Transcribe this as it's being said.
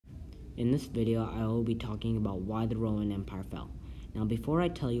In this video, I will be talking about why the Roman Empire fell. Now, before I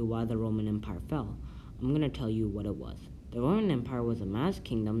tell you why the Roman Empire fell, I'm going to tell you what it was. The Roman Empire was a massive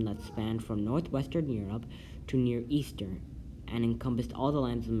kingdom that spanned from northwestern Europe to Near Eastern and encompassed all the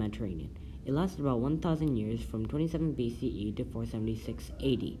lands of the Mediterranean. It lasted about 1,000 years from 27 BCE to 476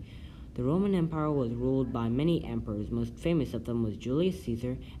 AD. The Roman Empire was ruled by many emperors. Most famous of them was Julius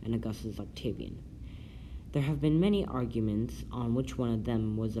Caesar and Augustus Octavian. There have been many arguments on which one of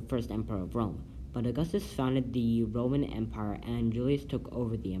them was the first emperor of Rome, but Augustus founded the Roman Empire and Julius took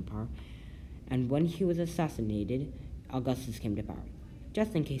over the empire, and when he was assassinated, Augustus came to power.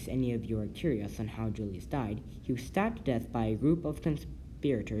 Just in case any of you are curious on how Julius died, he was stabbed to death by a group of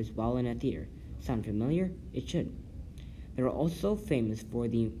conspirators while in a theater. Sound familiar? It should. They were also famous for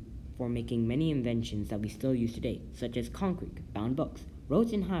making many inventions that we still use today, such as concrete, bound books,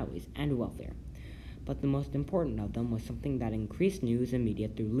 roads and highways, and welfare. But the most important of them was something that increased news and media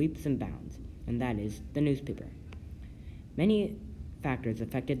through leaps and bounds, and that is the newspaper. Many factors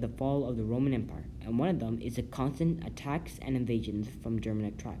affected the fall of the Roman Empire, and one of them is the constant attacks and invasions from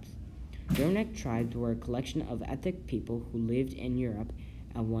Germanic tribes. Germanic tribes were a collection of ethnic people who lived in Europe,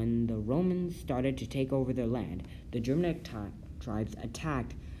 and when the Romans started to take over their land, the Germanic tribes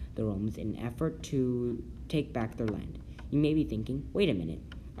attacked the Romans in an effort to take back their land. You may be thinking, wait a minute,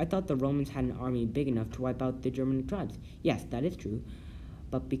 I thought the Romans had an army big enough to wipe out the Germanic tribes. Yes, that is true,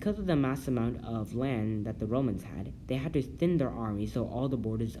 but because of the mass amount of land that the Romans had, they had to thin their army so all the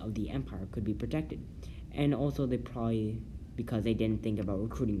borders of the empire could be protected. And also because they didn't think about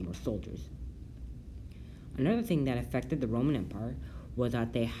recruiting more soldiers. Another thing that affected the Roman Empire was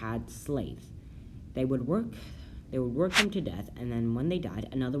that they had slaves. They would work them to death, and then when they died,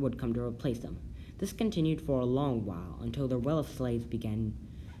 another would come to replace them. This continued for a long while until their well of slaves began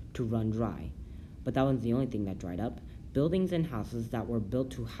to run dry. But that wasn't the only thing that dried up. Buildings and houses that were built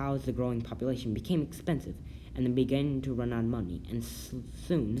to house the growing population became expensive, and they began to run out of money, and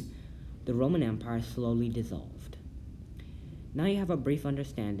soon the Roman Empire slowly dissolved. Now you have a brief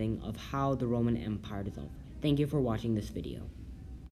understanding of how the Roman Empire dissolved. Thank you for watching this video.